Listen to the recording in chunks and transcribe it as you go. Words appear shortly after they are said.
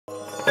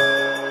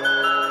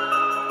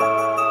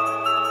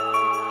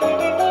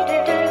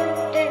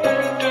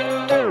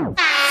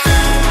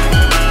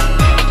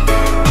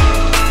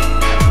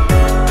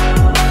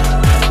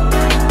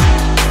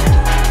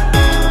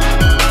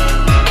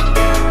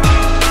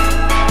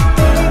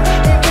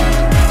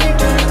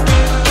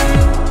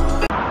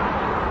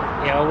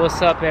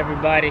What's up,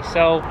 everybody?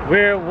 So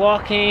we're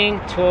walking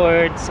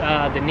towards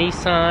the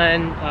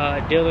Nissan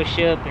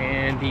dealership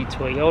and the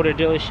Toyota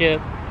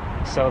dealership.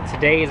 So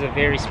today is a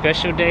very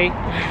special day,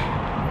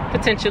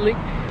 potentially.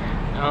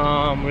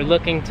 We're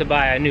looking to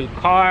buy a new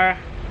car,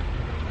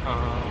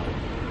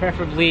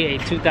 preferably a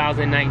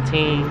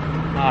 2019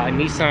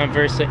 Nissan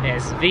Versa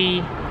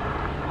SV.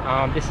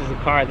 This is a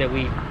car that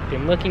we've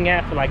been looking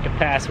at for like the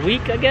past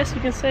week, I guess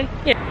you can say.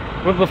 Yeah.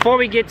 But before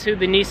we get to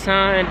the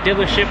Nissan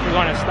dealership, we're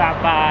going to stop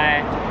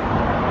by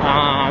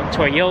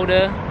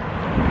Toyota,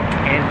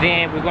 and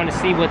then we're going to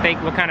see what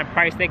kind of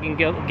price they can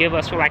give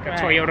us for like a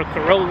Toyota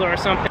Corolla or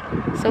something.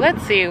 So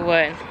let's see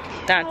what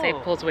Donte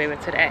pulls away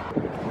with today.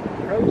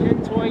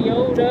 Approaching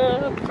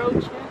Toyota,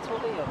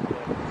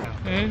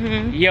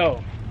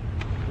 Yo,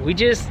 we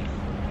just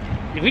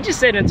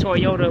said a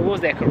Toyota, what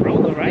was that,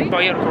 Corolla, right?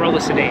 Toyota Corolla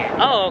sedan.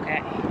 Oh,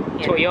 okay.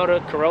 Yeah. Toyota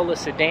Corolla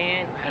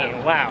sedan,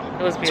 and wow,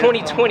 it was beautiful.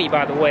 2020,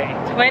 by the way.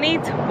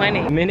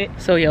 2020. Minute.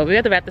 So yo, we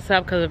have to wrap this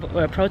up because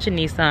we're approaching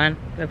Nissan.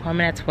 The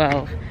appointment at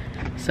 12.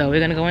 So we're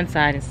gonna go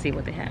inside and see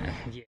what they have.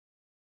 Yeah.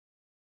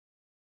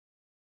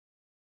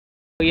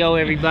 Yo,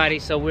 everybody,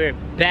 so we're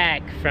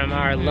back from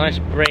our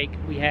lunch break.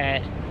 We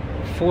had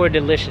 4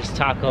 delicious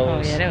tacos.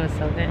 Oh yeah, that was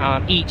so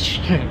good. Each.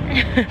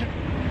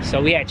 So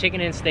we had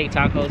chicken and steak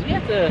tacos. We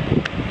have to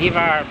give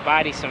our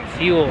body some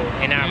fuel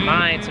and our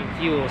mind some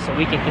fuel so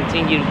we can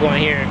continue to go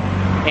in here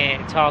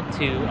and talk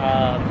to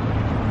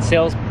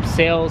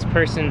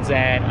salespersons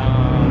at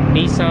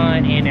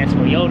Nissan and at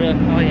Toyota.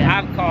 Oh yeah.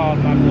 I've called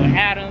my boy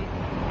Adam.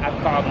 I've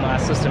called my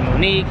sister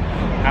Monique.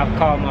 I've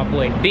called my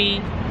boy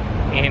B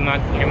and my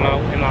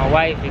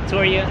wife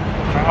Victoria.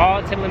 For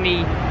all telling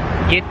me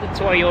get the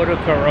Toyota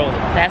Corolla.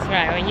 That's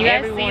right. When you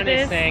guys Everyone see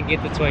this, is saying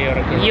get the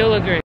Toyota Corolla. you'll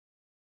agree.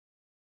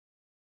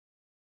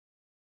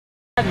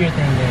 Your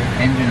thing there.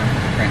 Engine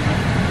crank.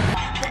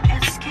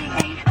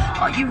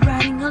 Are you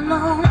riding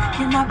alone?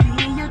 Can I be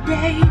in your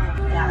day?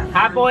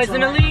 Hot boys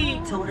in the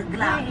lead. To the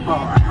Glock boy.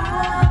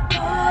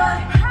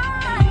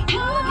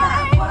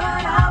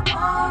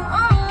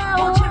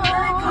 Won't you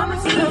really come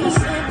and see?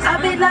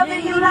 I've been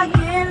loving you like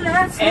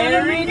endless.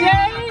 Every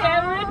day,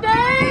 every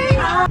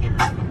day.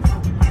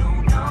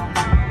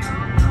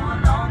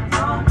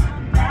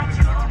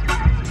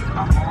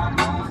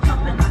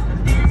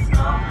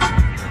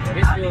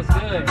 This feels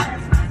good.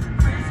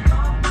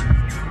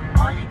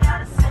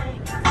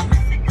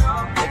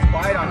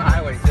 Quiet on the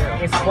highway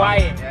too. It's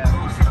quiet. Yeah.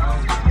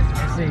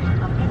 Let's see.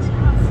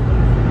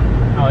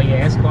 Oh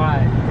yeah, it's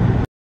quiet.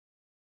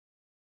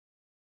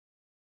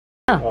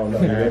 Oh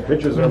no, yeah,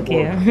 pictures are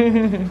important.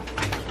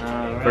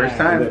 Right. First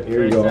time.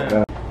 Here you go.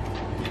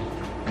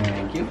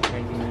 Thank you.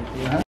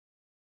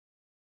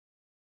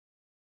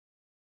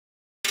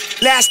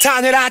 Last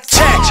time that I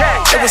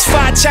checked, it was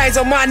 5 chains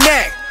on my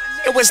neck.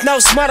 It was no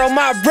smut on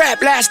my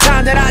rep. Last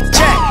time that I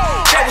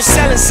checked, I was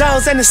selling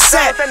zones in the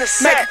set.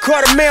 Make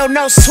 $250,000,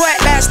 no sweat.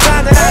 Last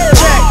time that I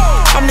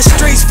checked, I'm the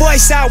streets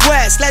voice out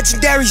west.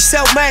 Legendary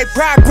self-made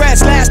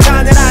progress. Last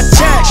time that I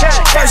checked,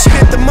 first you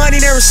get the money,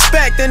 then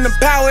respect, then the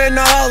power and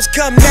the hoes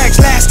come next.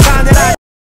 Last time that I